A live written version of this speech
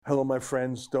Hello, my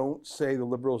friends. Don't say the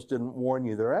Liberals didn't warn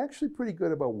you. They're actually pretty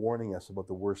good about warning us about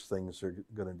the worst things they're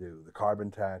going to do. The carbon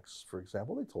tax, for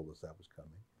example, they told us that was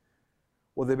coming.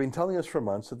 Well, they've been telling us for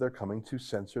months that they're coming to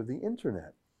censor the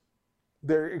internet.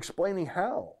 They're explaining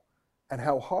how and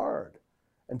how hard.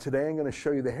 And today I'm going to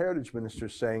show you the Heritage Minister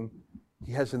saying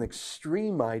he has an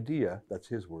extreme idea, that's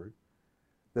his word,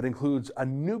 that includes a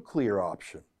nuclear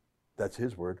option, that's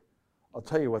his word. I'll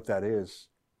tell you what that is.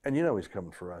 And you know he's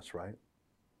coming for us, right?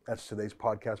 That's today's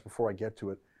podcast. Before I get to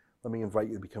it, let me invite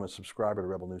you to become a subscriber to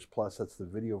Rebel News Plus. That's the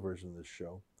video version of this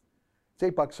show.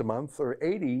 It's $8 a month, or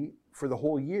 $80 for the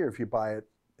whole year if you buy it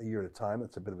a year at a time.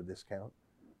 That's a bit of a discount.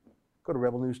 Go to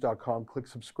rebelnews.com, click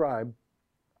subscribe.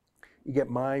 You get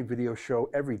my video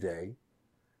show every day.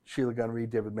 Sheila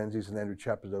Gunn-Reid, David Menzies, and Andrew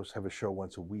Chapados have a show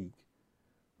once a week.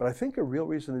 But I think a real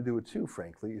reason to do it too,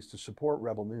 frankly, is to support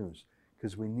Rebel News,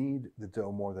 because we need the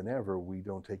dough more than ever. We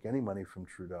don't take any money from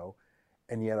Trudeau,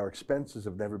 and yet our expenses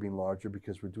have never been larger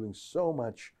because we're doing so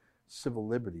much civil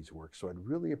liberties work. So I'd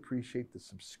really appreciate the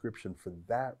subscription for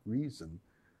that reason.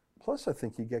 Plus, I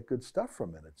think you get good stuff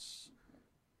from it. It's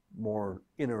more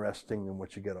interesting than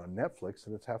what you get on Netflix,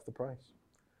 and it's half the price.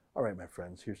 All right, my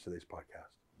friends, here's today's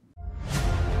podcast.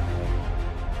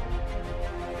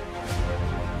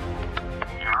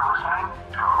 You're listening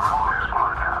to a Rebel News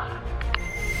Podcast.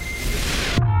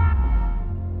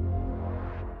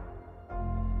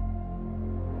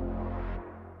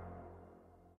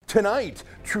 Tonight,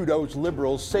 Trudeau's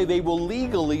Liberals say they will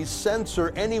legally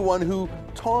censor anyone who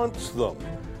taunts them.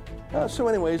 So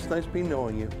anyways, nice being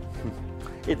knowing you.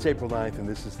 It's April 9th, and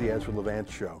this is the Ezra Levant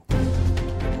Show.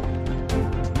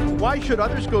 Why should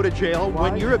others go to jail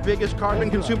when you're the biggest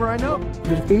carbon consumer I know?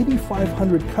 There's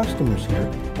 8,500 customers here,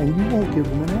 and you won't give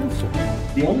them an answer.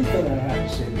 The only thing I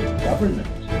have to say to the government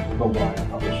about why I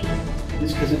publish it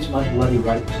is because it's my bloody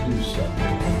right to do so.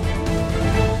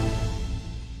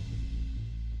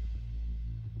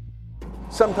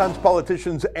 Sometimes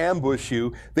politicians ambush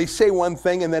you. They say one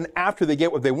thing, and then after they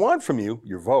get what they want from you,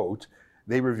 your vote,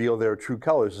 they reveal their true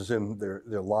colors, as in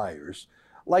they're liars.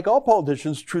 Like all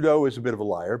politicians, Trudeau is a bit of a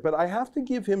liar, but I have to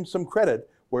give him some credit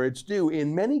where it's due.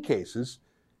 In many cases,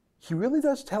 he really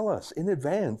does tell us in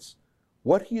advance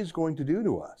what he is going to do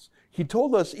to us. He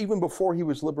told us even before he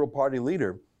was Liberal Party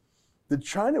leader that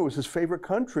China was his favorite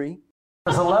country.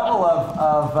 There's a level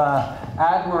of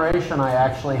admiration I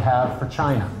actually have for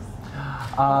China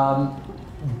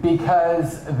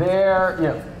because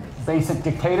their basic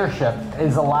dictatorship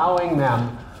is allowing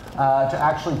them to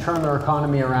actually turn their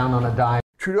economy around on a dime.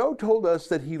 Trudeau told us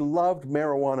that he loved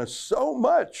marijuana so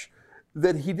much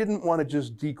that he didn't want to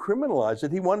just decriminalize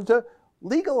it. He wanted to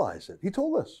legalize it. He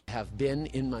told us. I have been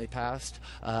in my past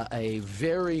a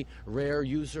very rare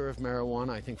user of marijuana.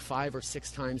 I think 5 or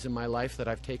 6 times in my life that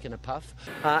I've taken a puff.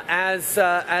 As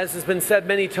has been said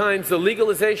many times, the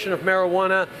legalization of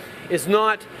marijuana is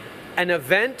not an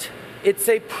event, it's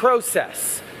a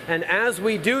process. And as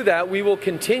we do that, we will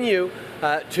continue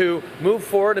to move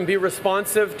forward and be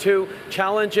responsive to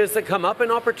challenges that come up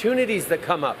and opportunities that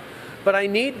come up. But I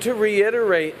need to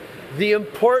reiterate the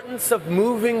importance of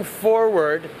moving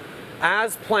forward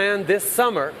as planned this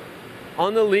summer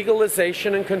on the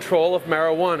legalization and control of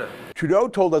marijuana. Trudeau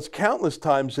told us countless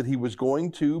times that he was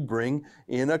going to bring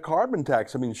in a carbon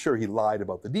tax. I mean, sure, he lied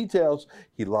about the details,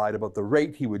 he lied about the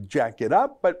rate, he would jack it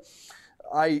up, but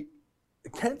I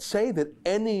can't say that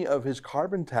any of his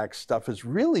carbon tax stuff has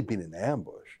really been an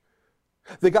ambush.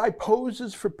 The guy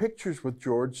poses for pictures with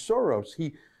George Soros.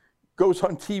 He goes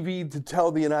on TV to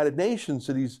tell the United Nations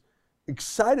that he's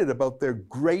excited about their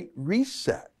great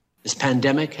reset. This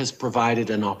pandemic has provided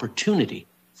an opportunity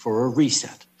for a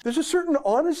reset. There's a certain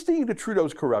honesty to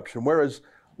Trudeau's corruption, whereas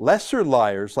lesser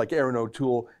liars like Erin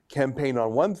O'Toole campaign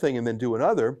on one thing and then do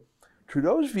another.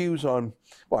 Trudeau's views on,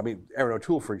 Erin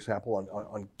O'Toole, for example,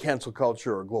 on cancel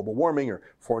culture or global warming or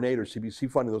foreign aid or CBC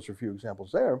funding, those are a few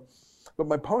examples there. But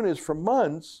my point is, for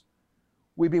months,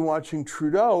 we've been watching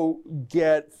Trudeau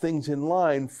get things in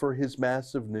line for his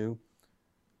massive new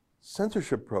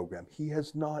censorship program. He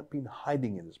has not been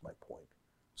hiding it, is my point.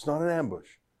 It's not an ambush.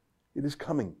 It is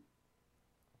coming.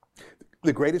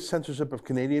 The greatest censorship of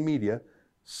Canadian media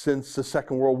since the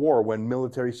Second World War, when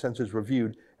military censors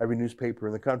reviewed every newspaper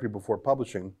in the country before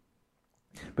publishing.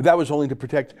 But that was only to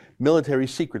protect military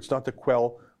secrets, not to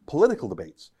quell political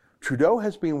debates. Trudeau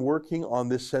has been working on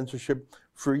this censorship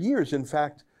for years. In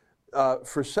fact,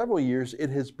 for several years,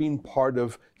 it has been part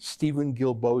of Stephen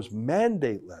Guilbeault's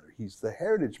mandate letter. He's the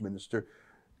Heritage Minister.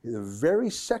 The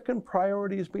very second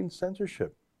priority has been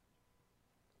censorship.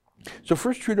 So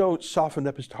first, Trudeau softened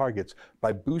up his targets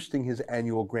by boosting his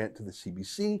annual grant to the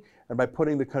CBC and by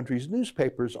putting the country's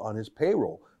newspapers on his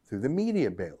payroll through the media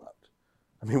bailout.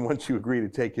 I mean, once you agree to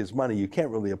take his money, you can't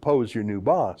really oppose your new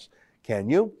boss, can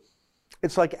you?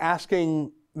 It's like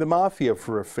asking the mafia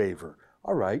for a favor.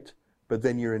 All right, but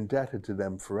then you're indebted to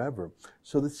them forever.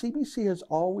 So the CBC has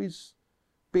always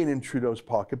been in Trudeau's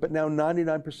pocket, but now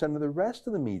 99% of the rest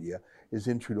of the media is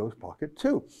in Trudeau's pocket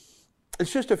too.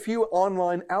 It's just a few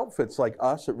online outfits like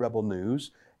us at Rebel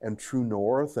News and True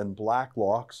North and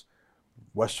Blacklocks,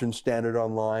 Western Standard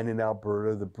Online in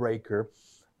Alberta, The Breaker.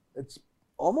 It's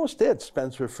almost it,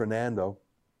 Spencer Fernando.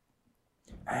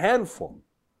 A handful.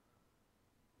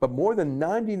 But more than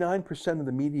 99% of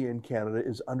the media in Canada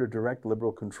is under direct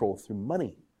Liberal control through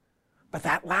money. But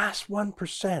that last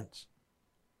 1%,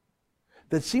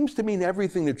 that seems to mean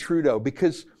everything to Trudeau,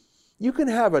 because you can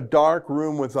have a dark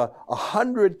room with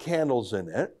 100 candles in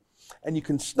it, and you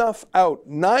can snuff out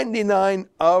 99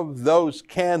 of those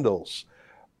candles.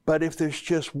 But if there's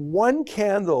just one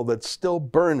candle that's still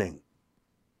burning,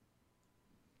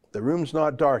 the room's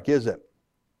not dark, is it?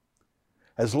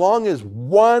 As long as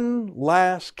one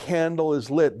last candle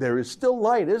is lit, there is still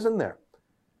light, isn't there?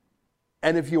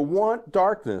 And if you want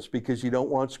darkness because you don't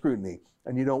want scrutiny,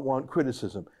 and you don't want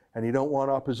criticism, and you don't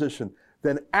want opposition,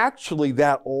 then actually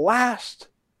that last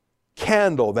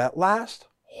candle, that last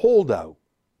holdout,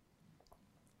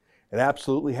 it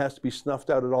absolutely has to be snuffed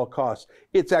out at all costs.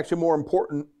 It's actually more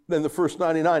important than the first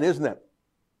 99, isn't it?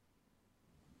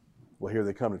 Well, here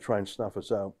they come to try and snuff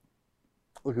us out.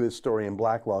 Look at this story in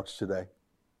Blacklocks today.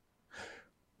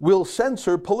 Will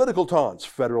censor political taunts.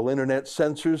 Federal internet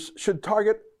censors should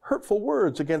target hurtful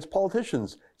words against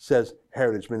politicians, says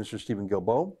Heritage Minister Stephen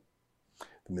Guilbeault.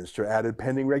 The minister added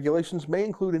pending regulations may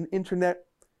include an internet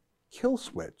kill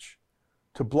switch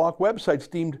to block websites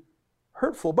deemed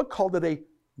hurtful, but called it a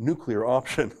nuclear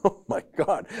option. Oh my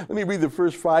God. Let me read the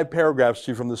first 5 paragraphs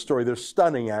to you from the story. They're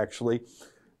stunning, actually.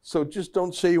 So just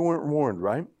don't say you weren't warned,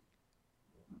 right?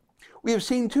 We have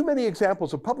seen too many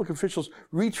examples of public officials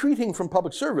retreating from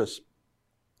public service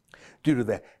due to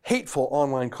the hateful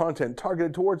online content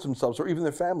targeted towards themselves or even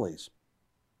their families,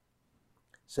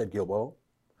 said Guilbeault.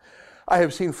 I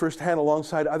have seen firsthand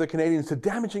alongside other Canadians the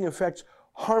damaging effects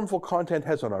harmful content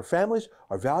has on our families,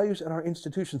 our values, and our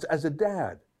institutions. As a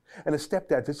dad and a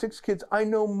stepdad to 6 kids, I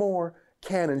know more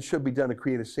can and should be done to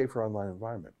create a safer online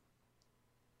environment.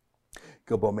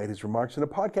 Guilbeault made his remarks in a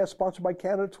podcast sponsored by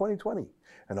Canada 2020,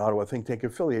 an Ottawa think tank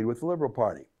affiliated with the Liberal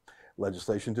Party.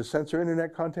 Legislation to censor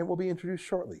internet content will be introduced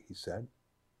shortly, he said.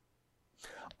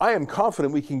 I am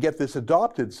confident we can get this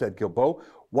adopted, said Guilbeault.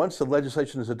 Once the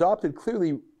legislation is adopted,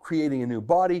 clearly creating a new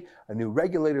body, a new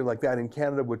regulator like that in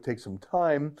Canada would take some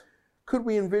time. Could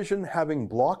we envision having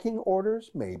blocking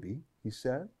orders? Maybe, he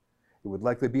said. It would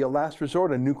likely be a last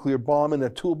resort, a nuclear bomb in a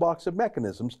toolbox of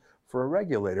mechanisms for a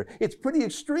regulator. It's pretty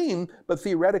extreme, but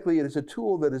theoretically it is a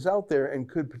tool that is out there and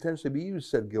could potentially be used,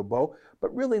 said Guilbeault,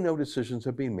 but really no decisions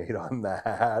have been made on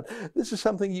that. This is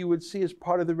something you would see as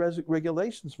part of the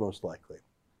regulations, most likely.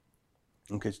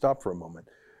 Okay, stop for a moment.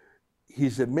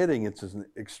 He's admitting it's an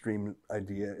extreme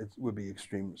idea. It would be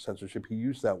extreme censorship. He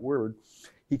used that word.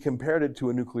 He compared it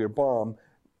to a nuclear bomb,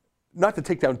 not to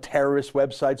take down terrorist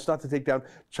websites, not to take down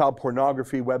child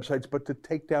pornography websites, but to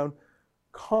take down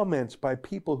comments by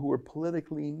people who are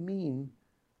politically mean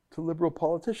to Liberal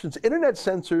politicians. Internet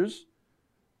censors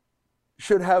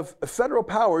should have federal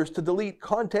powers to delete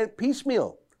content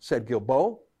piecemeal, said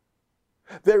Guilbeault.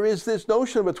 There is this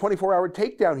notion of a 24-hour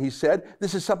takedown, he said.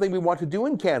 This is something we want to do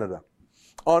in Canada.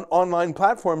 On online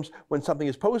platforms, when something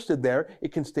is posted there,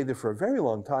 it can stay there for a very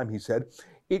long time, he said.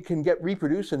 It can get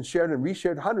reproduced and shared and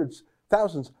reshared hundreds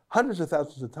of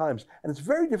thousands of times. And it's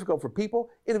very difficult for people,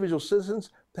 individual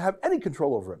citizens, to have any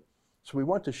control over it. So we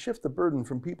want to shift the burden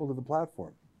from people to the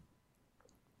platform.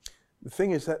 The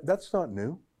thing is that that's not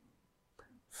new.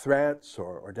 Threats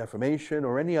or defamation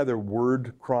or any other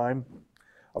word crime,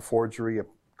 a forgery, a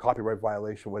copyright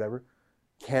violation, whatever,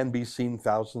 can be seen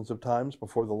thousands of times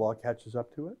before the law catches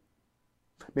up to it.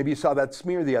 Maybe you saw that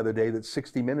smear the other day that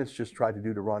 60 Minutes just tried to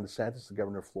do to Ron DeSantis, the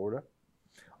governor of Florida.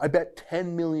 I bet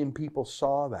 10 million people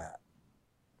saw that.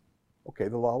 Okay,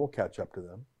 the law will catch up to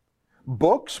them.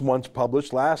 Books once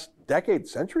published last decade,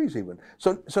 centuries even.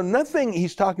 So nothing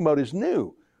he's talking about is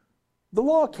new. The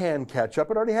law can catch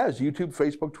up. It already has. YouTube,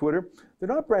 Facebook, Twitter. They're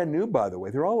not brand new, by the way.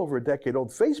 They're all over a decade old.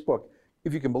 Facebook,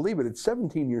 if you can believe it, it's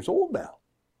 17 years old now.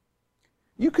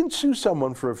 You can sue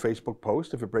someone for a Facebook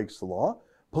post if it breaks the law.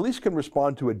 Police can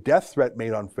respond to a death threat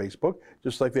made on Facebook,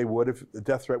 just like they would if the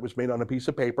death threat was made on a piece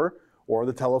of paper or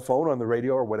the telephone, on the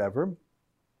radio, or whatever.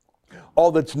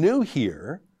 All that's new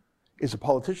here is a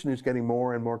politician who's getting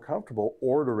more and more comfortable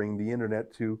ordering the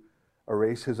internet to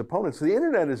erase his opponents. The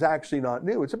internet is actually not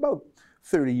new. It's about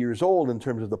 30 years old in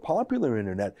terms of the popular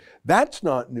internet. That's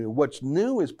not new. What's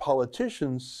new is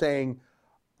politicians saying,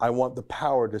 I want the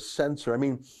power to censor. I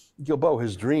mean, Guilbeault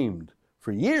has dreamed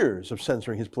for years of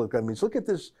censoring his political enemies. Look at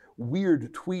this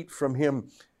weird tweet from him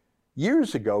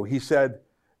years ago. He said,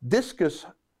 Discus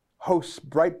hosts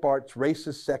Breitbart's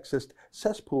racist, sexist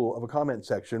cesspool of a comment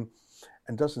section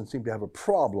and doesn't seem to have a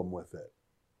problem with it.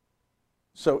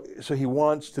 So he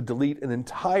wants to delete an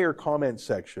entire comment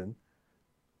section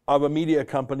of a media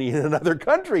company in another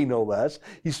country, no less.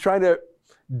 He's trying to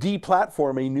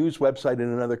deplatform a news website in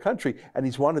another country, and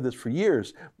he's wanted this for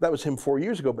years. That was him 4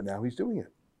 years ago, but now he's doing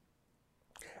it.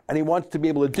 And he wants to be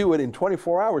able to do it in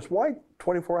 24 hours. Why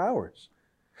 24 hours?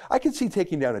 I can see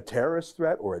taking down a terrorist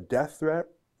threat or a death threat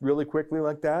really quickly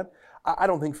like that. I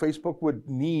don't think Facebook would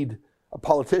need a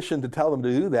politician to tell them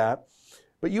to do that.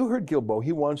 But you heard Guilbeault.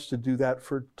 He wants to do that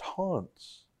for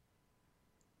taunts,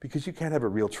 because you can't have a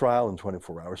real trial in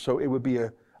 24 hours. So it would be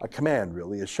a command,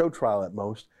 really, a show trial at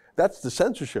most. That's the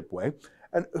censorship way.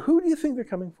 And who do you think they're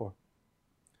coming for?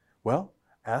 Well,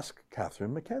 ask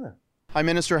Catherine McKenna. Hi,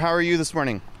 Minister. How are you this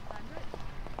morning?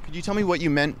 Could you tell me what you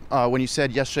meant when you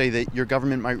said yesterday that your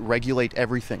government might regulate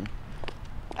everything?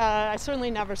 I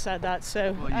certainly never said that.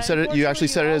 So well, you said it. You actually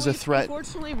said it as a threat.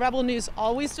 Unfortunately, Rebel News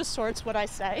always distorts what I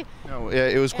say. No,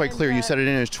 it was quite clear. You said it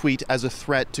in a tweet as a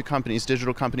threat to companies,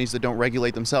 digital companies that don't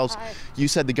regulate themselves. You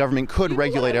said the government could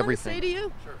regulate everything. I want to say to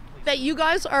you that you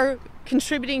guys are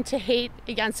contributing to hate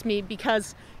against me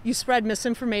because you spread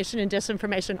misinformation and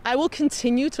disinformation. I will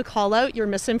continue to call out your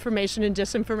misinformation and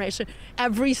disinformation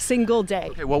every single day.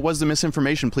 Okay, what was the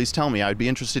misinformation? Please tell me. I'd be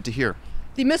interested to hear.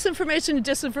 The misinformation and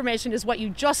disinformation is what you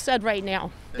just said right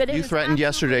now. That you threatened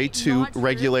yesterday to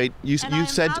regulate. You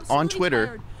said on Twitter.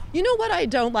 Tired. You know what I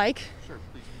don't like? Sure,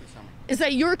 please tell me. Is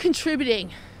that you're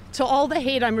contributing to all the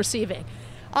hate I'm receiving.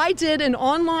 I did an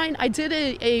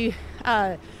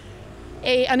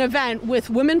event with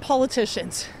women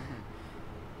politicians.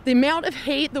 The amount of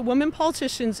hate that women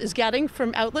politicians is getting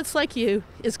from outlets like you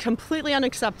is completely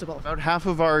unacceptable. About half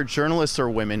of our journalists are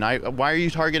women. Why are you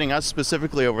targeting us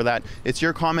specifically over that? It's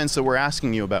your comments that we're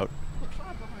asking you about.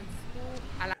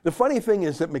 The funny thing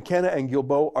is that McKenna and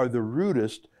Guilbeault are the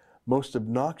rudest, most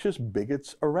obnoxious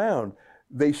bigots around.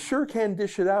 They sure can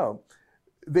dish it out.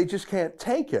 They just can't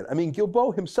take it. I mean,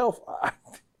 Guilbeault himself,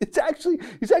 he's actually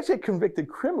a convicted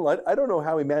criminal. I don't know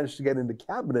how he managed to get into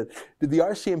cabinet. Did the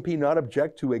RCMP not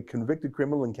object to a convicted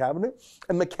criminal in cabinet?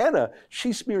 And McKenna,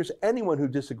 she smears anyone who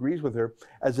disagrees with her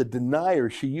as a denier.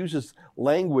 She uses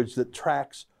language that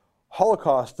tracks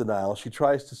Holocaust denial. She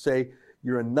tries to say,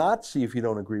 you're a Nazi if you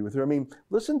don't agree with her. I mean,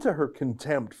 listen to her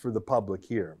contempt for the public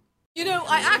here. You know,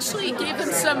 I actually gave them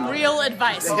some real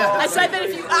advice. I said that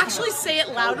if you actually say it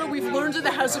louder, we've learned in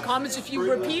the House of Commons, if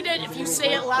you repeat it, if you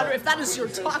say it louder, if that is your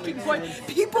talking point,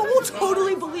 people will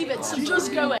totally believe it, so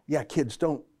just go it. Yeah, kids,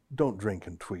 don't drink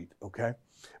and tweet, okay?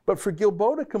 But for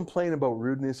Guilbeault to complain about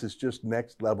rudeness is just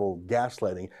next level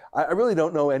gaslighting. I really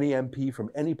don't know any MP from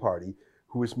any party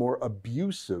who is more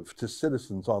abusive to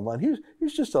citizens online.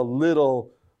 Here's just a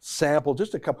little sample,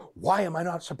 just a couple. Why am I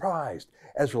not surprised?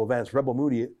 Ezra Levant's Rebel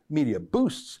Media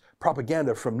boosts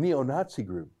propaganda from neo-Nazi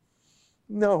group.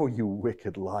 No, you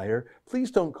wicked liar.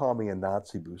 Please don't call me a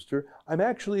Nazi booster. I'm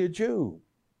actually a Jew.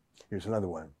 Here's another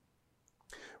one.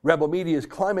 Rebel Media's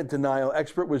climate denial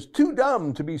expert was too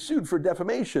dumb to be sued for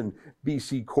defamation,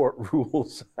 BC court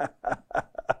rules.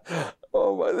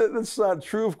 Oh, that's not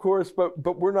true, of course, but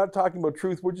we're not talking about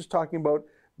truth. We're just talking about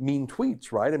mean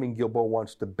tweets, right? I mean, Guilbeault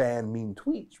wants to ban mean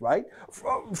tweets, right?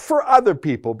 For other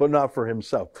people, but not for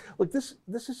himself. Look, this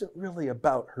isn't really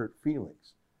about hurt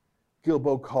feelings.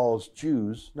 Guilbeault calls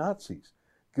Jews Nazis.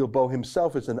 Guilbeault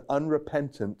himself is an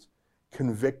unrepentant,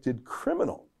 convicted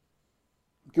criminal.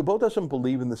 Guilbeault doesn't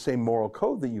believe in the same moral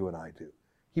code that you and I do.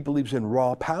 He believes in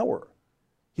raw power.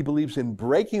 He believes in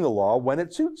breaking the law when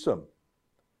it suits him.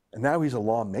 And now he's a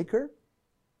lawmaker?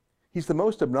 He's the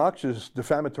most obnoxious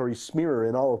defamatory smearer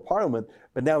in all of Parliament,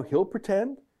 but now he'll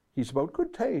pretend he's about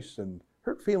good taste and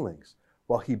hurt feelings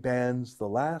while he bans the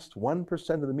last 1%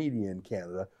 of the media in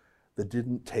Canada that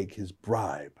didn't take his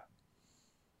bribe.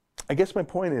 I guess my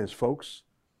point is, folks,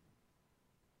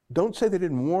 don't say they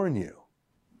didn't warn you,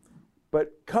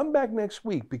 but come back next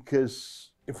week,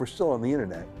 because if we're still on the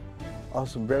internet, I'll have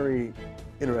some very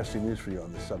interesting news for you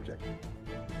on this subject.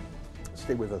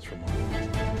 Stay with us for a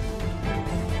moment.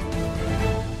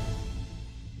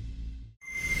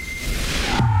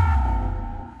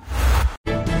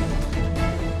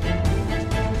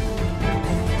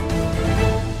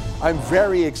 I'm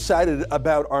very excited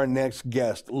about our next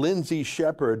guest. Lindsay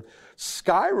Shepherd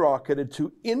skyrocketed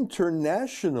to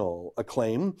international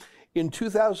acclaim in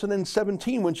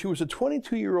 2017 when she was a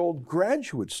 22-year-old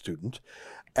graduate student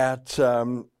at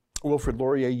Wilfrid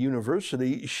Laurier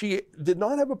University. She did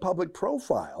not have a public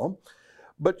profile,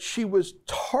 but she was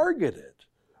targeted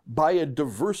by a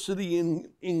diversity and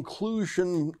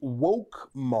inclusion woke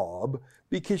mob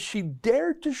because she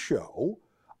dared to show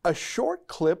a short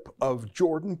clip of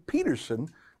Jordan Peterson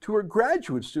to her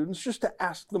graduate students just to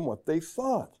ask them what they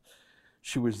thought.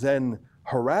 She was then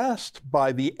harassed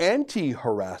by the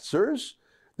anti-harassers.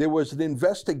 There was an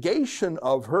investigation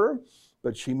of her,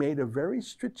 but she made a very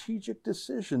strategic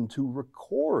decision to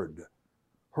record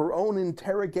her own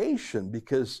interrogation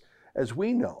because, as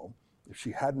we know, if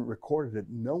she hadn't recorded it,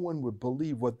 no one would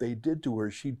believe what they did to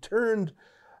her. She turned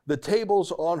the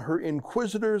tables on her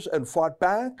inquisitors and fought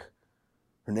back.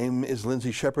 Her name is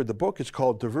Lindsay Shepherd. The book is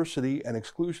called Diversity and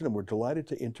Exclusion, and we're delighted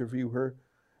to interview her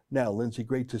now. Lindsay,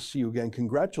 great to see you again.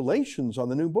 Congratulations on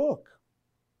the new book.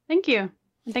 Thank you.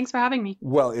 And thanks for having me.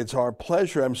 Well, it's our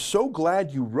pleasure. I'm so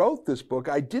glad you wrote this book.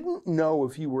 I didn't know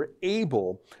if you were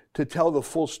able to tell the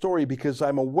full story because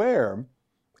I'm aware,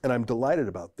 and I'm delighted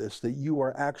about this, that you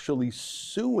are actually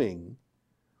suing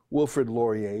Wilfrid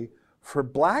Laurier for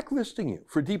blacklisting you,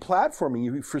 for deplatforming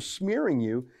you, for smearing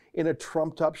you in a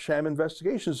trumped-up sham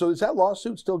investigation. So is that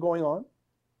lawsuit still going on?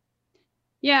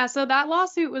 Yeah, so that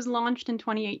lawsuit was launched in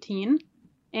 2018.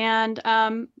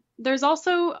 And there's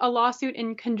also a lawsuit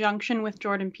in conjunction with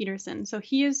Jordan Peterson. So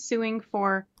he is suing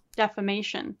for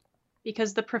defamation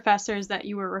because the professors that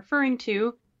you were referring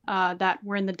to that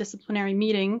were in the disciplinary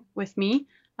meeting with me,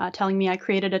 telling me I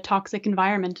created a toxic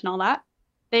environment and all that,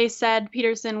 they said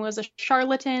Peterson was a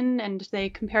charlatan and they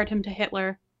compared him to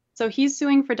Hitler. So he's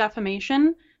suing for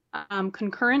defamation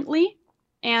concurrently.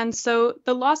 And so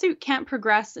the lawsuit can't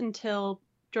progress until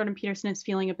Jordan Peterson is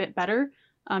feeling a bit better.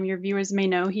 Your viewers may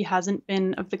know he hasn't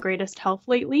been of the greatest health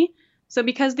lately. So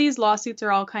because these lawsuits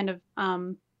are all kind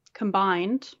of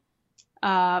combined,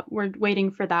 we're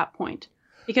waiting for that point.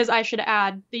 Because I should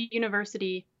add, the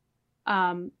university,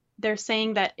 they're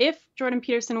saying that if Jordan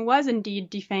Peterson was indeed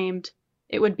defamed,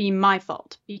 it would be my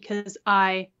fault because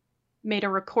I made a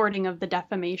recording of the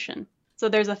defamation. So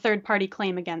there's a third-party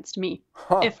claim against me,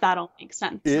 if that all makes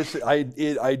sense. I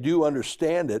do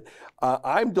understand it.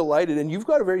 I'm delighted, and you've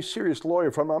got a very serious lawyer,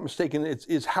 if I'm not mistaken.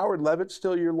 Is Howard Levitt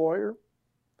still your lawyer?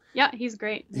 Yeah, he's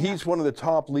great. He's one of the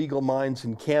top legal minds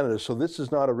in Canada, so this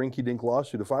is not a rinky-dink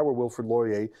lawsuit. If I were Wilfrid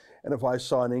Laurier, and if I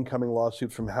saw an incoming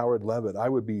lawsuit from Howard Levitt, I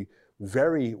would be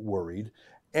very worried.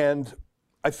 And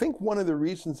I think one of the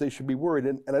reasons they should be worried,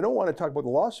 and I don't want to talk about the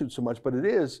lawsuit so much, but it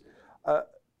is,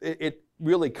 it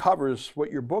really covers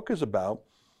what your book is about.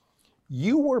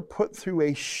 You were put through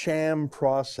a sham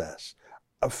process,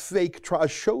 a fake trial, a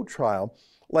show trial,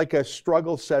 like a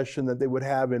struggle session that they would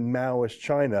have in Maoist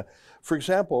China. For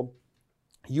example,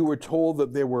 you were told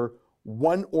that there were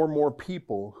one or more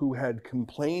people who had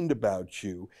complained about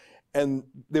you, and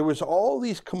there was all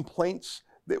these complaints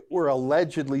that were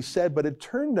allegedly said, but it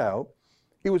turned out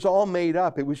it was all made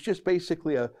up. It was just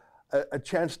basically a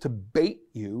chance to bait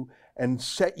you and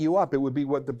set you up. It would be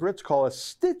what the Brits call a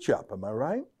stitch up, am I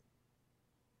right?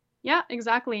 Yeah,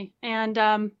 exactly.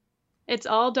 And it's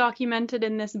all documented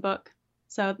in this book.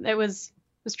 So it was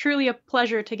truly a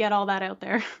pleasure to get all that out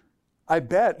there. I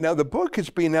bet. Now, the book has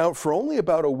been out for only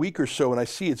about a week or so, and I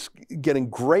see it's getting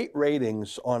great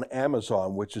ratings on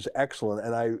Amazon, which is excellent.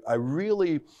 And I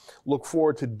really look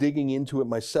forward to digging into it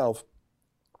myself.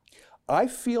 I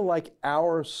feel like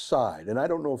our side, and I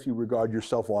don't know if you regard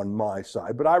yourself on my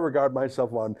side, but I regard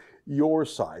myself on your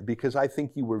side because I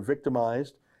think you were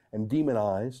victimized and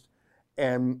demonized,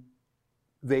 and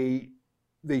they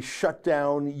shut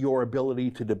down your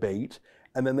ability to debate,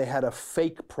 and then they had a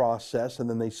fake process, and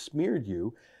then they smeared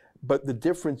you. But the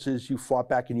difference is you fought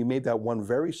back and you made that one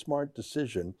very smart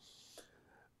decision.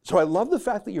 So I love the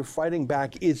fact that you're fighting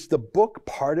back. Is the book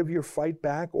part of your fight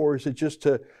back, or is it just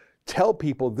to tell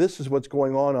people this is what's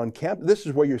going on campus? This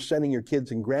is where you're sending your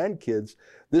kids and grandkids.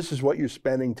 This is what you're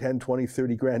spending 10, 20,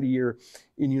 30 grand a year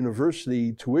in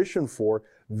university tuition for.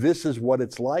 This is what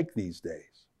it's like these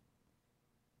days.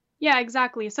 Yeah,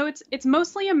 exactly. So it's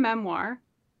mostly a memoir,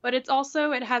 but it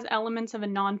has elements of a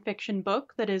nonfiction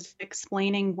book that is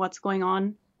explaining what's going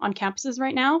on campuses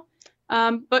right now.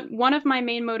 But one of my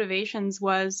main motivations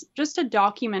was just to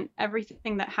document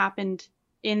everything that happened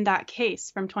in that case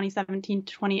from 2017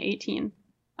 to 2018.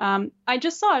 I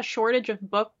just saw a shortage of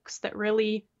books that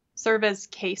really serve as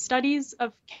case studies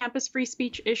of campus free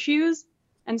speech issues.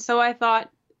 And so I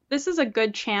thought this is a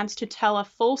good chance to tell a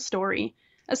full story,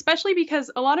 especially because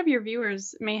a lot of your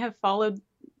viewers may have followed,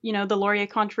 the Laurier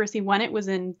controversy when it was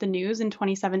in the news in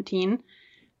 2017.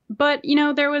 But,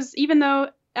 there was, even though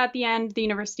at the end, the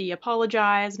university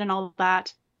apologized and all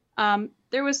that.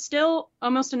 There was still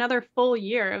almost another full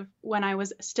year of when I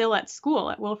was still at school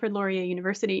at Wilfrid Laurier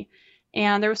University.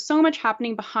 And there was so much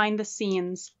happening behind the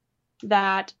scenes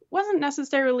that wasn't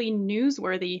necessarily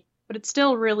newsworthy, but it's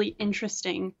still really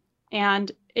interesting.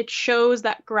 And it shows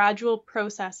that gradual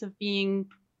process of being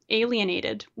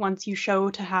alienated once you show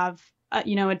to have,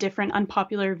 a different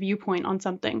unpopular viewpoint on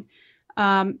something.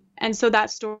 And so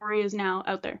that story is now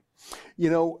out there.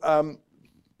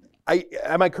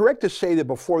 Am I correct to say that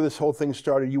before this whole thing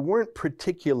started, you weren't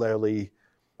particularly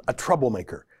a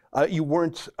troublemaker? You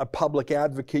weren't a public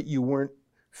advocate. You weren't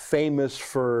famous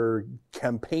for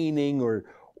campaigning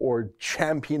or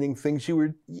championing things.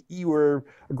 You were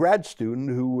a grad student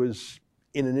who was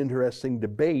in an interesting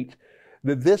debate.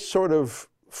 That this sort of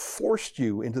forced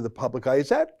you into the public eye. Is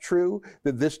that true?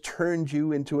 That this turned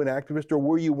you into an activist, or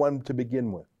were you one to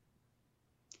begin with?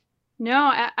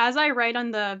 No, as I write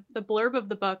on the blurb of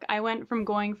the book, I went from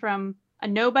going from a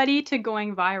nobody to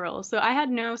going viral. So I had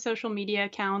no social media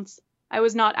accounts. I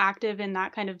was not active in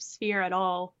that kind of sphere at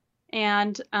all.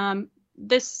 And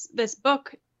this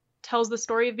book tells the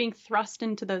story of being thrust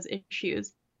into those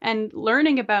issues and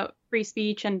learning about free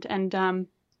speech and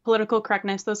political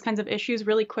correctness, those kinds of issues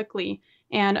really quickly,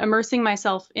 and immersing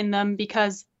myself in them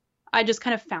because I just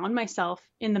kind of found myself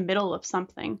in the middle of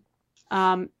something.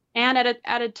 And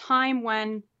at a time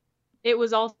when it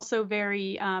was also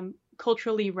very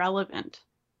culturally relevant,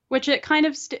 which it kind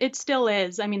of it still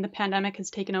is. I mean, the pandemic has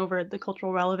taken over the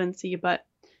cultural relevancy, but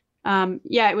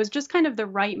it was just kind of the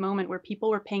right moment where people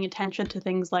were paying attention to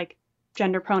things like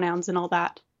gender pronouns and all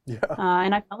that. Yeah.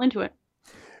 And I fell into it.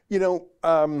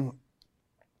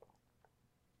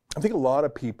 I think a lot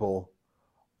of people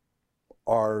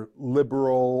are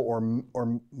liberal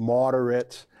or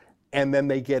moderate, and then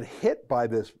they get hit by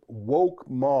this woke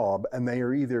mob, and they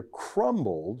are either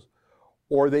crumbled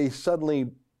or they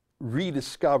suddenly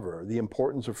rediscover the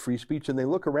importance of free speech, and they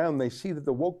look around and they see that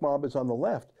the woke mob is on the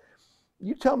left.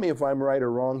 You tell me if I'm right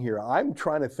or wrong here. I'm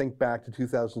trying to think back to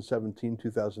 2017,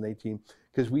 2018,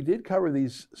 because we did cover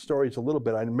these stories a little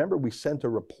bit. I remember we sent a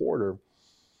reporter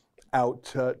out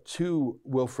to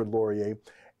Wilfrid Laurier,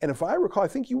 and if I recall, I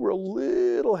think you were a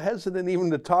little hesitant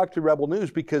even to talk to Rebel News,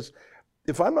 because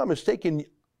if I'm not mistaken,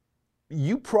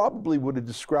 you probably would have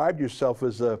described yourself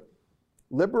as a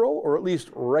liberal or at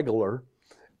least regular.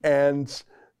 And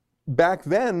back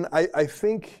then, I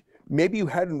think maybe you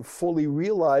hadn't fully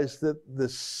realized that the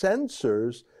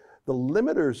censors, the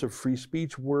limiters of free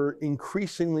speech were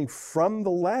increasingly from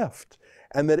the left,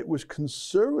 and that it was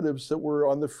conservatives that were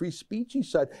on the free speechy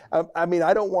side. I mean,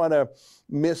 I don't want to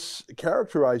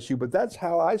mischaracterize you, but that's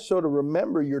how I sort of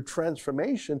remember your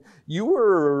transformation. You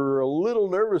were a little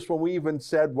nervous when we even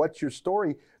said, "What's your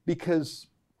story?" Because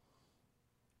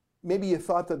maybe you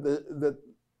thought that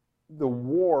the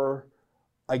war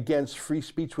against free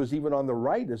speech was even on the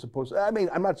right, as opposed to, I mean,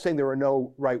 I'm not saying there are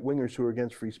no right-wingers who are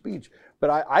against free speech, but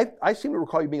I seem to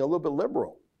recall you being a little bit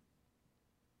liberal.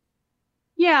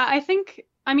 Yeah,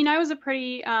 I was a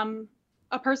pretty,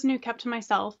 a person who kept to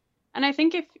myself. And I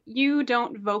think if you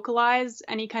don't vocalize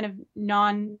any kind of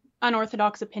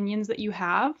unorthodox opinions that you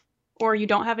have, or you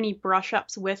don't have any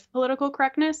brush-ups with political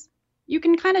correctness, you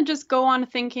can kind of just go on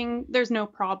thinking there's no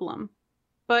problem.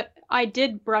 But I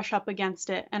did brush up against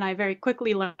it, and I very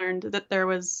quickly learned that there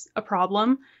was a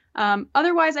problem.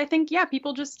 Otherwise, I think,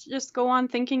 people just go on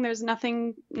thinking there's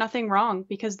nothing wrong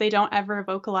because they don't ever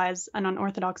vocalize an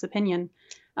unorthodox opinion.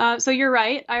 So you're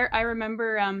right. I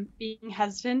remember being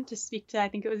hesitant to speak to, I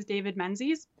think it was David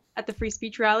Menzies at the free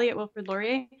speech rally at Wilfrid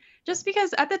Laurier, just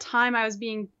because at the time I was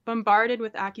being bombarded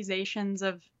with accusations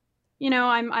of,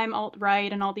 I'm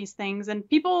alt-right and all these things. And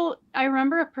I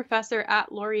remember a professor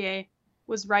at Laurier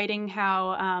was writing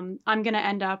how I'm going to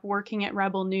end up working at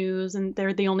Rebel News and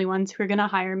they're the only ones who are going to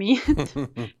hire me.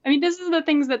 I mean, this is the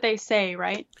things that they say,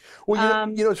 right? Well,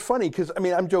 it's funny because, I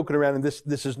mean, I'm joking around, and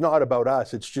this is not about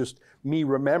us. It's just me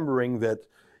remembering that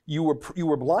you were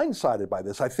blindsided by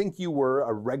this. I think you were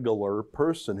a regular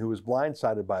person who was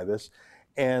blindsided by this.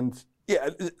 And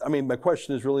I mean, my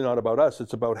question is really not about us.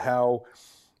 It's about how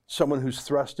someone who's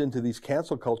thrust into these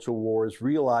cancel culture wars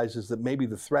realizes that maybe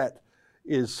the threat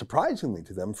is surprisingly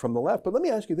to them from the left. But let me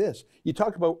ask you this. You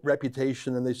talked about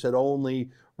reputation, and they said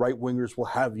only right-wingers will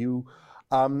have you.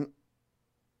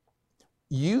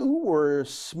 You were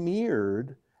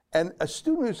smeared, and a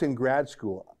student who's in grad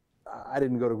school, I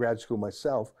didn't go to grad school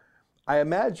myself, I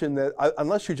imagine that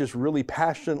unless you're just really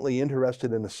passionately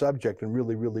interested in a subject and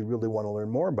really, really, really want to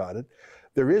learn more about it,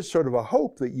 there is sort of a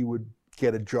hope that you would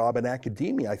get a job in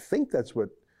academia. I think that's what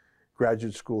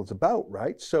graduate school is about,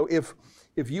 right? So if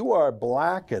you are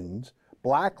blackened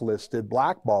blacklisted,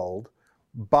 blackballed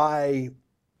by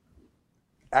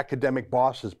academic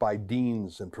bosses, by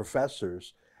deans and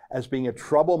professors, as being a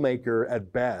troublemaker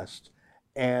at best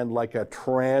and like a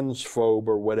transphobe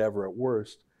or whatever at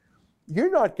worst,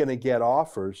 you're not going to get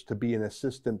offers to be an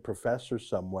assistant professor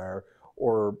somewhere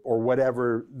or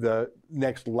whatever the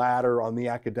next ladder on the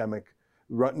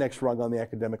next rung on the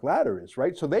academic ladder is,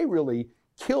 right? So they really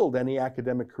killed any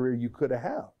academic career you could have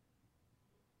had.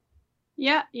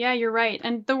 Yeah, you're right.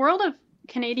 And the world of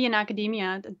Canadian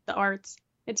academia, the arts,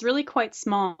 it's really quite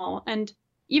small. And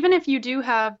even if you do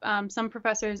have some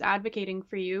professors advocating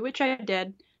for you, which I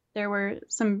did, there were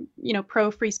some,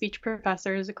 pro-free speech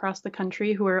professors across the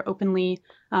country who were openly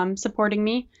supporting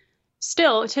me.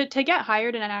 Still, to get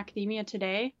hired in academia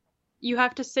today, you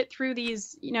have to sit through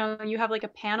these, you have like a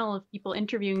panel of people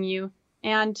interviewing you.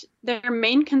 And their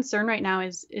main concern right now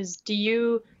is do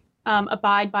you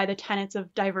abide by the tenets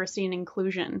of diversity and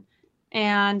inclusion?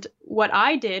 And what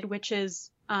I did, which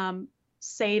is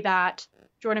say that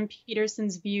Jordan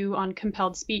Peterson's view on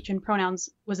compelled speech and pronouns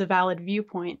was a valid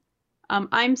viewpoint,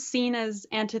 I'm seen as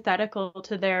antithetical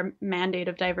to their mandate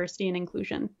of diversity and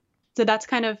inclusion. So that's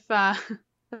kind of,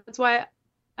 that's why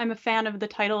I'm a fan of the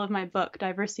title of my book,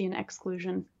 Diversity and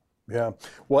Exclusion. Yeah.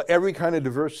 Well, every kind of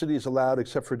diversity is allowed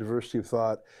except for diversity of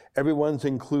thought. Everyone's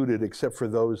included except for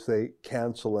those they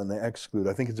cancel and they exclude.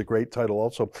 I think it's a great title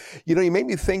also. You made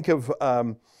me think of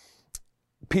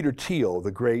Peter Thiel,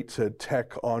 the great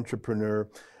tech entrepreneur,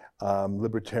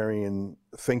 libertarian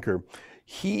thinker.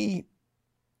 He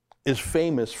is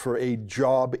famous for a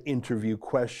job interview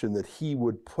question that he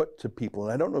would put to people.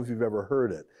 And I don't know if you've ever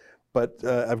heard it, but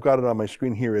I've got it on my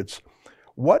screen here. It's,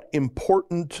 what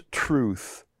important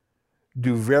truth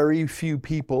do very few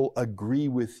people agree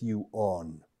with you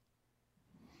on?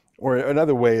 Or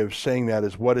another way of saying that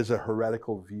is, what is a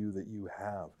heretical view that you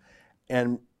have?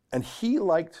 And he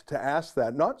liked to ask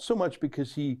that, not so much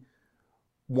because he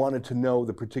wanted to know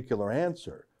the particular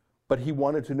answer, but he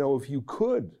wanted to know if you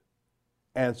could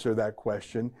answer that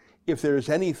question, if there's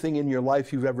anything in your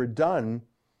life you've ever done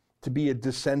to be a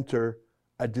dissenter,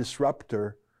 a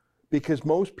disruptor, because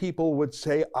most people would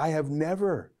say, I have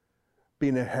never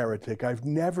been a heretic, I've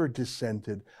never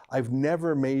dissented, I've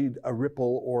never made a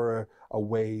ripple or a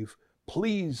wave.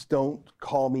 Please don't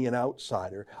call me an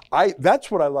outsider.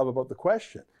 That's what I love about the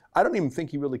question. I don't even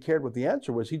think he really cared what the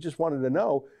answer was. He just wanted to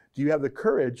know, do you have the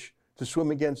courage to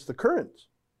swim against the current?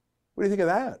 What do you think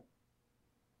of that?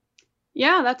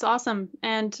 Yeah, that's awesome.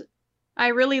 And I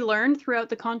really learned throughout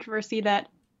the controversy that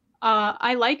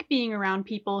I like being around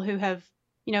people who have,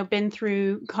 been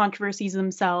through controversies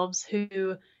themselves,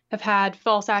 who have had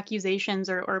false accusations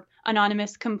or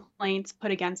anonymous complaints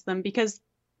put against them, because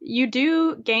you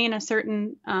do gain a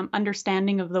certain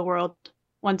understanding of the world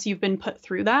once you've been put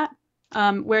through that.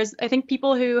 Whereas I think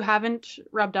people who haven't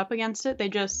rubbed up against it, they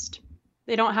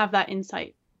don't have that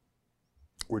insight.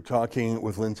 We're talking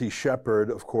with Lindsay Shepherd,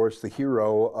 of course, the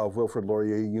hero of Wilfrid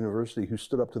Laurier University, who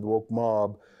stood up to the woke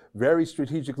mob, very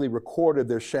strategically recorded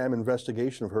their sham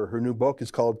investigation of her. Her new book is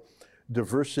called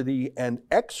Diversity and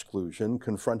Exclusion,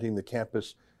 Confronting the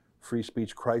Campus Free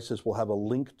Speech Crisis. We'll have a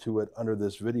link to it under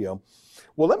this video.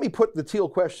 Well, let me put the Thiel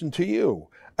question to you,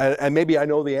 and maybe I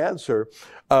know the answer.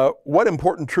 What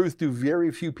important truth do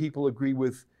very few people agree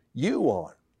with you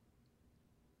on?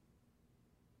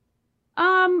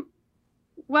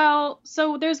 Well,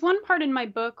 so there's one part in my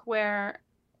book where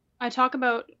I talk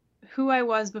about who I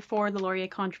was before the Laurier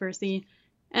controversy.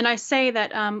 And I say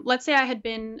that, let's say I had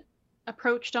been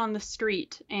approached on the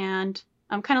street, and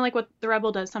kind of like what the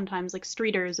Rebel does sometimes, like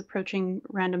streeters approaching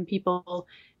random people.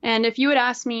 And if you had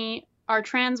asked me, are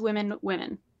trans women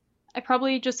women? I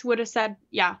probably just would have said,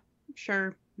 yeah,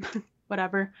 sure,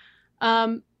 whatever.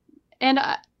 And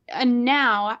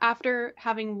now, after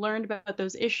having learned about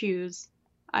those issues,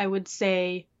 I would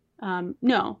say,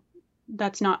 no,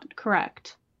 that's not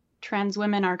correct. Trans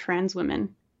women are trans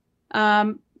women.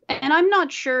 And I'm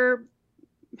not sure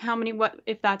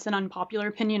if that's an unpopular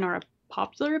opinion or a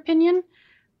popular opinion.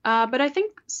 But I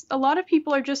think a lot of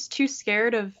people are just too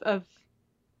scared of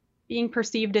being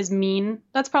perceived as mean.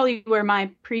 That's probably where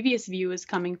my previous view is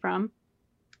coming from.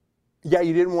 Yeah,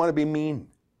 you didn't want to be mean.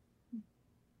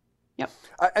 Yep.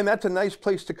 And that's a nice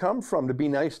place to come from, to be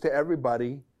nice to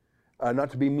everybody,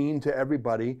 not to be mean to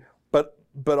everybody.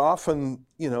 But often,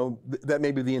 that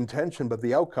may be the intention, but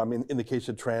the outcome, in the case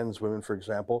of trans women, for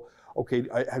example, okay,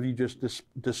 have you just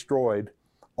destroyed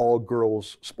all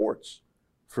girls' sports,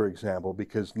 for example,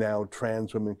 because now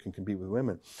trans women can compete with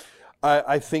women?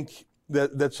 I think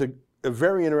that's a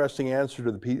very interesting answer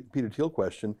to the Peter Thiel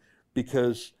question,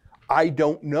 because I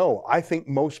don't know. I think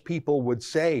most people would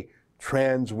say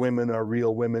trans women are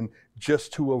real women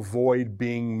just to avoid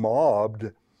being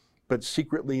mobbed, but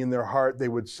secretly in their heart they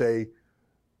would say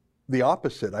the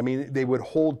opposite. I mean, they would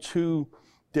hold two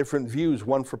different views,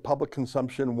 one for public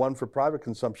consumption, one for private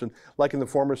consumption. Like in the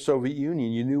former Soviet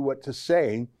Union, you knew what to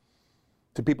say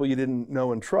to people you didn't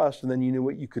know and trust, and then you knew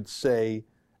what you could say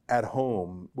at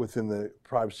home within the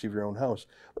privacy of your own house.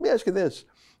 Let me ask you this.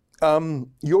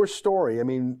 Your story, I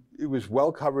mean, it was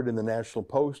well covered in the National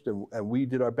Post, and we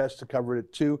did our best to cover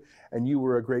it too, and you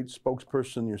were a great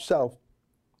spokesperson yourself.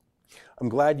 I'm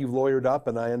glad you've lawyered up,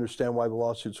 and I understand why the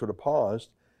lawsuit sort of paused.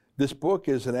 This book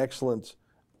is an excellent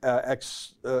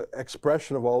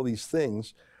expression of all these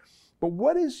things. But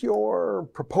what is your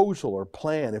proposal or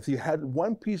plan? If you had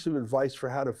one piece of advice for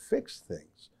how to fix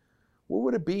things, what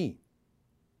would it be?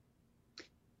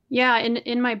 Yeah,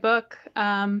 in my book,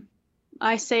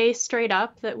 I say straight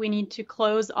up that we need to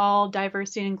close all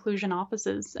diversity and inclusion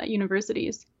offices at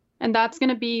universities. And that's going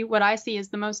to be what I see as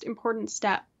the most important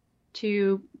step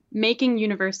to making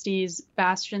universities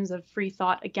bastions of free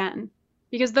thought again.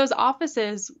 Because those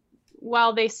offices,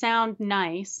 while they sound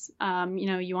nice,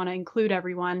 you want to include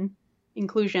everyone,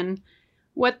 inclusion,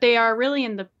 what they are really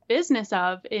in the business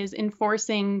of is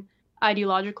enforcing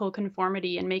ideological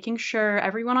conformity and making sure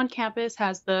everyone on campus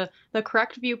has the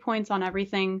correct viewpoints on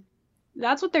everything.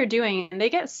 That's what they're doing. And they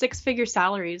get six-figure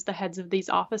salaries, the heads of these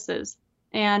offices,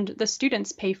 and the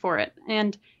students pay for it.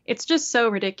 And it's just so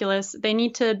ridiculous. They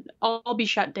need to all be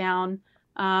shut down.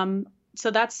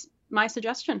 So that's my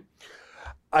suggestion.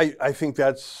 I think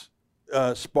that's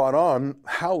spot on.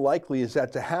 How likely is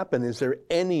that to happen? Is there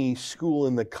any school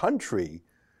in the country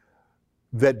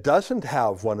that doesn't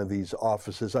have one of these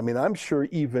offices? I mean, I'm sure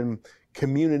even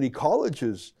community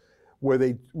colleges where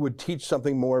they would teach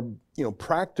something more,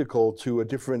 practical to a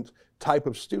different type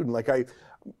of student. Like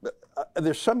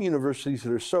there's some universities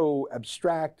that are so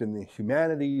abstract in the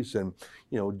humanities and,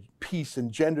 peace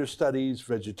and gender studies,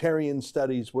 vegetarian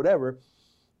studies, whatever.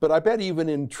 But I bet even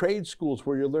in trade schools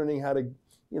where you're learning how to,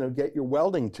 get your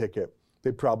welding ticket,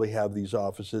 they probably have these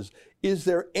offices. Is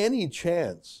there any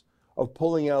chance of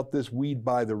pulling out this weed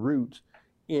by the root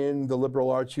in the liberal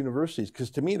arts universities? Because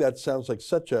to me, that sounds like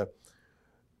such a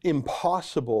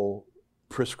impossible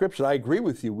prescription. I agree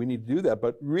with you, we need to do that,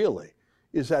 but really,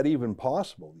 is that even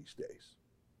possible these days?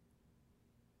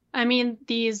 I mean,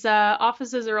 these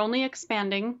offices are only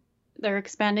expanding. They're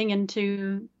expanding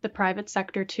into the private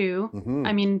sector too. Mm-hmm.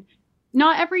 I mean,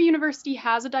 not every university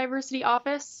has a diversity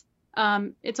office.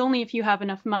 It's only if you have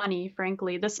enough money,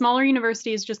 frankly. The smaller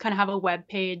universities just kind of have a web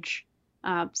page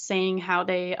saying how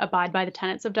they abide by the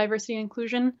tenets of diversity and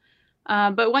inclusion.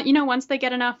 But once they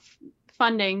get enough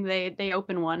funding, they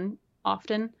open one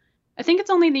often. I think it's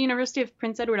only the University of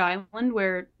Prince Edward Island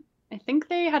where I think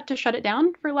they had to shut it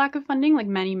down for lack of funding like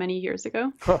many, many years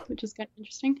ago, which is kind of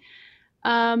interesting.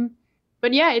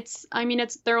 But yeah,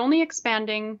 they're only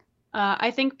expanding.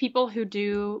 I think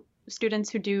students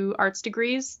who do arts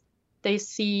degrees, they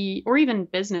see, or even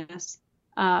business,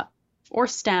 or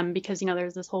STEM, because,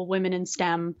 there's this whole women in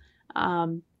STEM,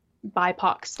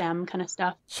 BIPOC STEM kind of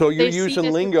stuff. So you're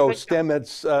using lingo, STEM,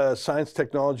 that's science,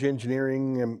 technology,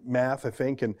 engineering, and math, I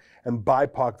think, and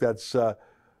BIPOC, that's, what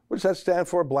does that stand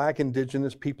for? Black,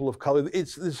 Indigenous, people of color.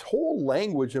 It's this whole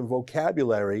language and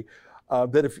vocabulary I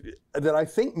don't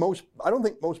think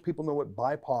most people know what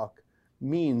BIPOC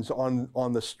means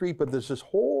on the street, but there's this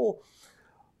whole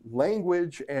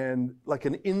language and like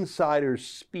an insider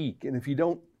speak. And if you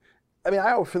don't, I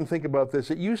often think about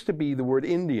this. It used to be the word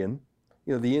Indian,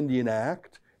 the Indian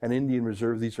Act and Indian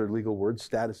Reserve. These are legal words,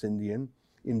 status Indian,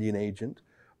 Indian agent.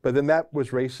 But then that was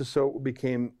racist, so it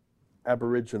became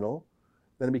Aboriginal.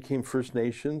 Then it became First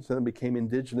Nations, then it became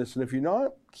Indigenous. And if you're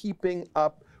not keeping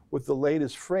up with the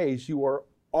latest phrase, you are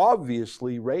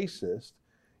obviously racist.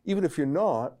 Even if you're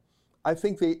not, I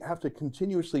think they have to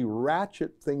continuously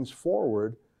ratchet things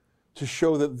forward to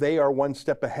show that they are one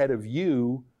step ahead of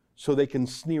you so they can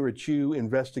sneer at you,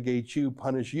 investigate you,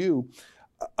 punish you.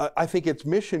 I think it's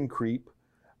mission creep.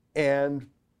 And,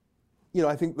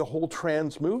 I think the whole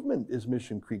trans movement is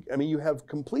mission creep. You have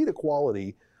complete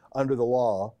equality under the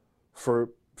law for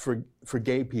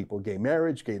gay people, gay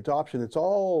marriage, gay adoption. It's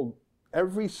all,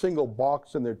 every single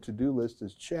box in their to-do list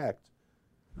is checked.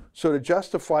 So to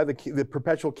justify the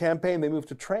perpetual campaign, they move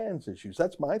to trans issues.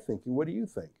 That's my thinking. What do you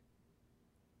think?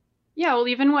 Yeah, well,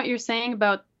 even what you're saying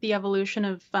about the evolution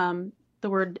of the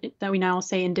word that we now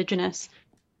say Indigenous,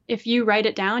 if you write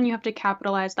it down, you have to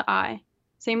capitalize the I.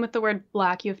 Same with the word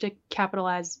black, you have to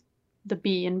capitalize the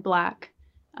B in black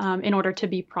in order to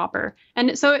be proper.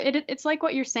 And so it's like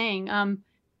what you're saying.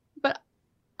 But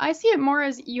I see it more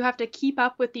as you have to keep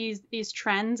up with these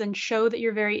trends and show that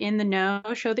you're very in the know,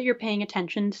 show that you're paying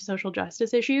attention to social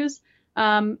justice issues.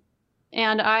 And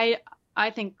I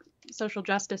think social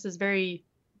justice is very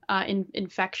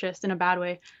infectious in a bad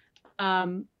way.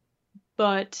 And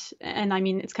I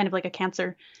mean, it's kind of like a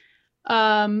cancer.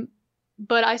 But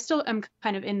I still am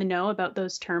kind of in the know about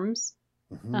those terms.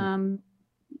 Mm-hmm.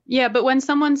 Yeah, but when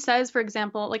someone says, for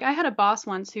example, like I had a boss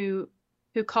once who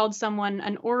called someone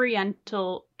an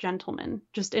Oriental gentleman,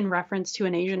 just in reference to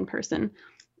an Asian person.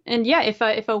 And yeah, if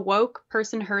a woke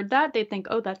person heard that, they'd think,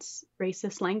 oh, that's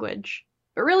racist language.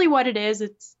 But really what it is,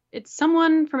 it's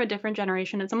someone from a different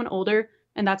generation, it's someone older,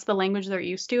 and that's the language they're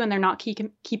used to, and they're not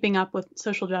keeping up with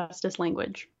social justice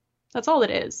language. That's all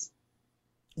it is.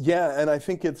 Yeah, and I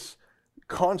think it's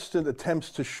constant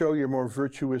attempts to show you're more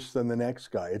virtuous than the next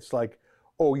guy. It's like,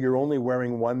 oh, you're only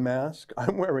wearing one mask?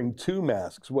 I'm wearing two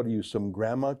masks. What are you, some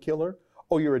grandma killer?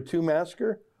 Oh, you're a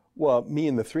two-masker? Well, me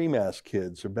and the three-mask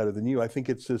kids are better than you. I think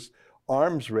it's this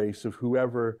arms race of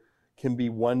whoever can be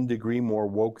 1 degree more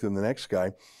woke than the next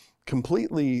guy,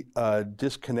 completely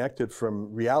disconnected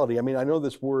from reality. I mean, I know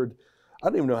this word, I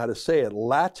don't even know how to say it,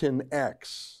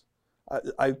 Latinx.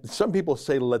 Some people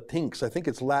say Latinx. I think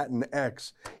it's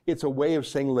Latinx. It's a way of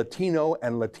saying Latino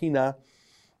and Latina.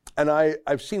 And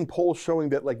I've seen polls showing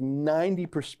that like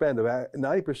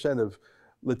 90% of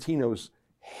Latinos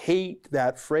hate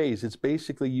that phrase. It's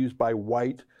basically used by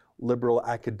white liberal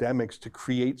academics to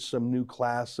create some new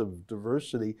class of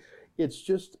diversity. It's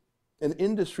just an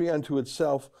industry unto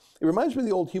itself. It reminds me of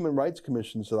the old human rights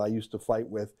commissions that I used to fight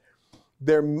with.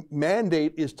 Their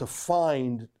mandate is to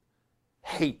find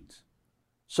hate.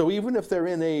 So even if they're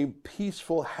in a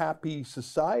peaceful, happy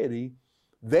society,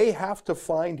 they have to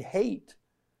find hate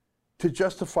to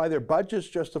justify their budgets,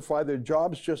 justify their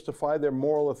jobs, justify their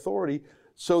moral authority.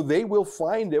 So they will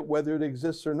find it whether it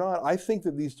exists or not. I think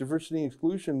that these diversity and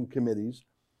exclusion committees,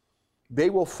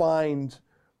 they will find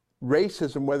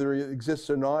racism whether it exists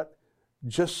or not,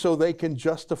 just so they can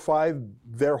justify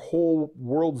their whole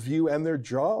worldview and their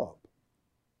job.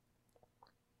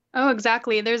 Oh,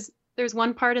 exactly. There's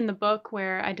one part in the book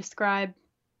where I describe,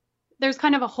 there's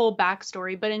kind of a whole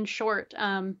backstory, but in short,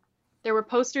 there were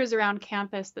posters around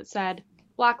campus that said,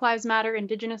 Black Lives Matter,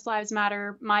 Indigenous Lives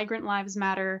Matter, Migrant Lives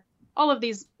Matter, all of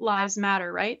these lives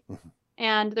matter, right? Mm-hmm.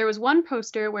 And there was one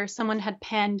poster where someone had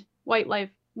penned White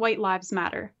Lives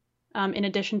Matter, in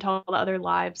addition to all the other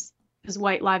lives, because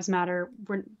White Lives Matter,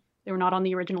 they were not on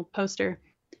the original poster.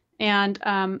 And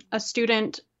a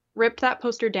student ripped that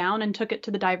poster down and took it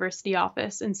to the diversity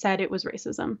office and said it was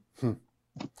racism.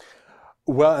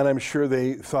 Well, and I'm sure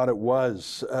they thought it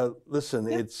was. Listen,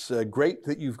 Yep. It's great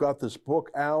that you've got this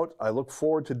book out. I look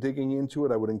forward to digging into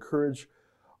it. I would encourage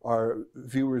our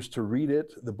viewers to read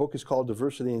it. The book is called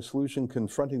Diversity and Exclusion,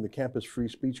 Confronting the Campus Free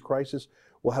Speech Crisis.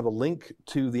 We'll have a link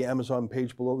to the Amazon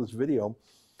page below this video.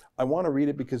 I want to read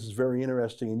it because it's very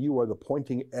interesting, and you are the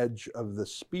pointing edge of the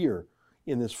spear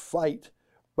in this fight.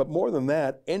 But more than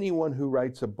that, anyone who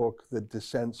writes a book that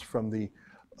dissents from the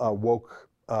woke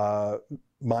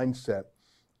mindset,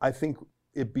 I think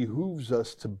it behooves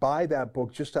us to buy that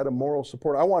book just out of moral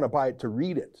support. I want to buy it to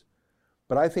read it,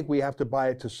 but I think we have to buy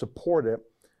it to support it,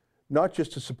 not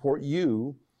just to support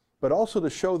you, but also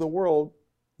to show the world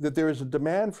that there is a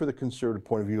demand for the conservative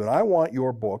point of view. And I want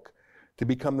your book to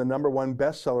become the #1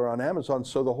 bestseller on Amazon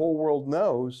so the whole world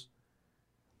knows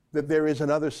that there is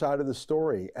another side of the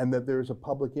story and that there's a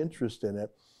public interest in it.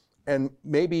 And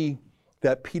maybe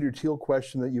that Peter Thiel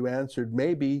question that you answered,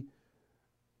 maybe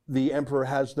the emperor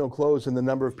has no clothes, and the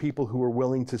number of people who are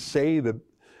willing to say that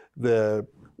the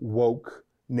woke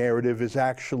narrative is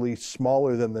actually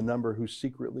smaller than the number who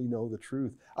secretly know the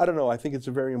truth. I don't know. I think it's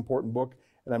a very important book,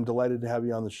 and I'm delighted to have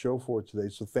you on the show for it today.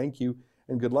 So thank you,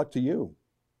 and good luck to you.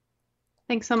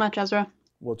 Thanks so much, Ezra.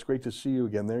 Well, it's great to see you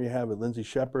again. There you have it, Lindsay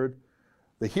Shepherd,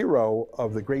 the hero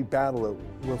of the great battle at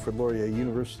Wilfrid Laurier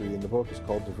University, and the book is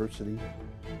called Diversity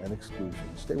and Exclusion.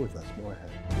 Stay with us. More ahead.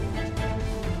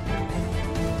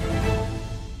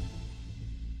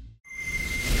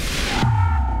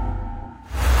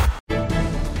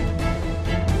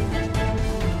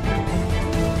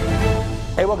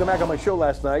 Hey, welcome back on my show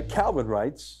last night. Calvin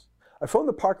writes, I phoned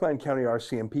the Parkland County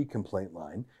RCMP complaint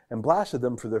line and blasted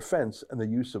them for their fence and the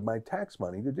use of my tax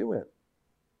money to do it.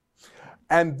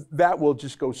 And that will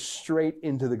just go straight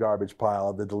into the garbage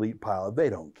pile, the delete pile.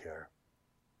 They don't care.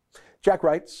 Jack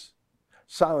writes,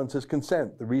 silence is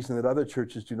consent. The reason that other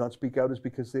churches do not speak out is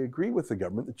because they agree with the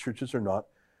government that churches are not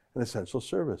an essential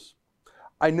service.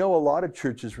 I know a lot of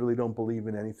churches really don't believe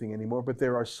in anything anymore, but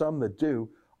there are some that do.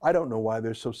 I don't know why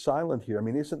they're so silent here. I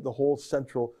mean, isn't the whole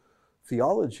central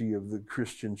theology of the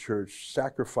Christian church,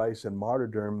 sacrifice and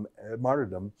martyrdom,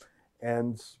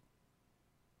 and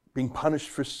being punished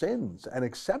for sins and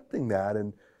accepting that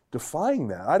and defying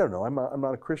that. I don't know. I'm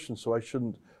not a Christian, so I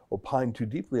shouldn't opine too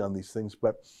deeply on these things,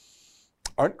 but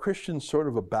aren't Christians sort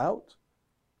of about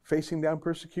facing down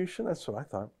persecution? That's what I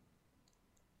thought.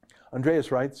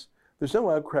 Andreas writes, there's no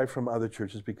outcry from other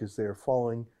churches because they are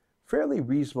following fairly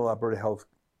reasonable Alberta health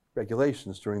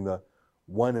regulations during the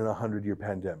 1 in 100-year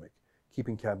pandemic,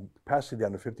 keeping capacity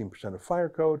down to 15% of fire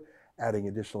code, adding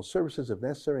additional services if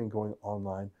necessary, and going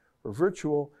online or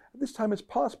virtual. At this time, it's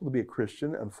possible to be a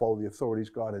Christian and follow the authorities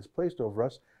God has placed over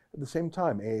us. At the same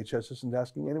time, AHS isn't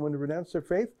asking anyone to renounce their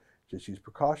faith, just use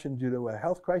precaution due to a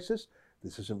health crisis.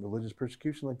 This isn't religious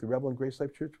persecution like the Rebel and Grace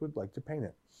Life Church would like to paint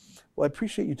it. Well, I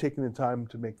appreciate you taking the time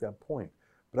to make that point,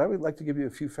 but I would like to give you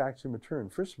a few facts in return.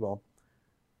 First of all,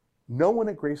 no one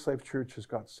at Grace Life Church has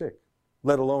got sick,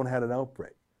 let alone had an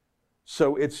outbreak.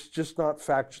 So it's just not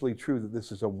factually true that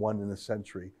this is a 1 in a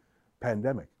century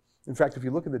pandemic. In fact, if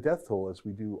you look at the death toll, as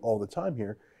we do all the time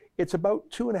here, it's about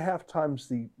 2.5 times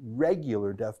the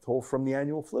regular death toll from the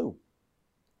annual flu.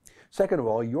 Second of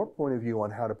all, your point of view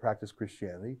on how to practice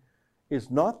Christianity is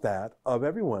not that of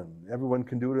everyone. Everyone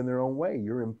can do it in their own way.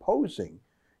 You're imposing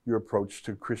your approach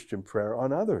to Christian prayer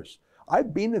on others.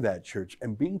 I've been to that church,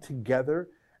 and being together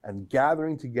and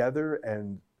gathering together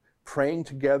and praying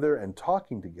together and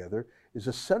talking together is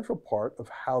a central part of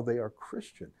how they are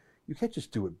Christian. You can't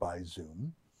just do it by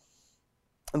Zoom.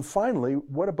 And finally,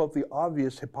 what about the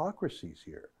obvious hypocrisies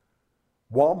here?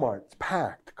 Walmart's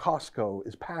packed, Costco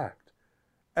is packed.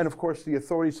 And of course, the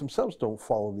authorities themselves don't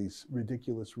follow these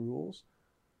ridiculous rules.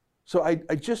 So I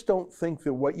just don't think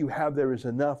that what you have there is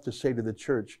enough to say to the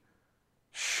church,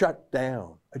 shut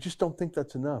down. I just don't think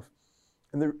that's enough.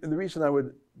 And the reason I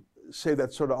would say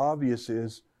that's sort of obvious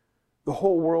is the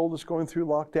whole world is going through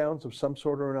lockdowns of some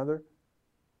sort or another,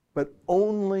 but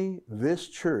only this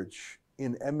church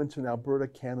in Edmonton, Alberta,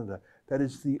 Canada, that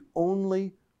is the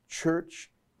only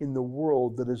church in the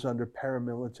world that is under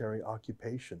paramilitary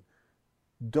occupation.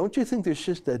 Don't you think there's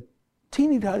just a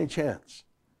teeny tiny chance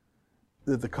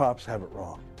that the cops have it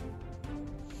wrong?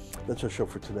 That's our show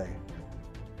for today.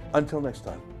 Until next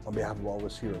time, on behalf of all of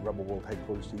us here at Rebel World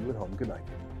Headquarters to you at home, good night.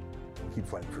 Keep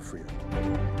fighting for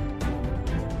freedom.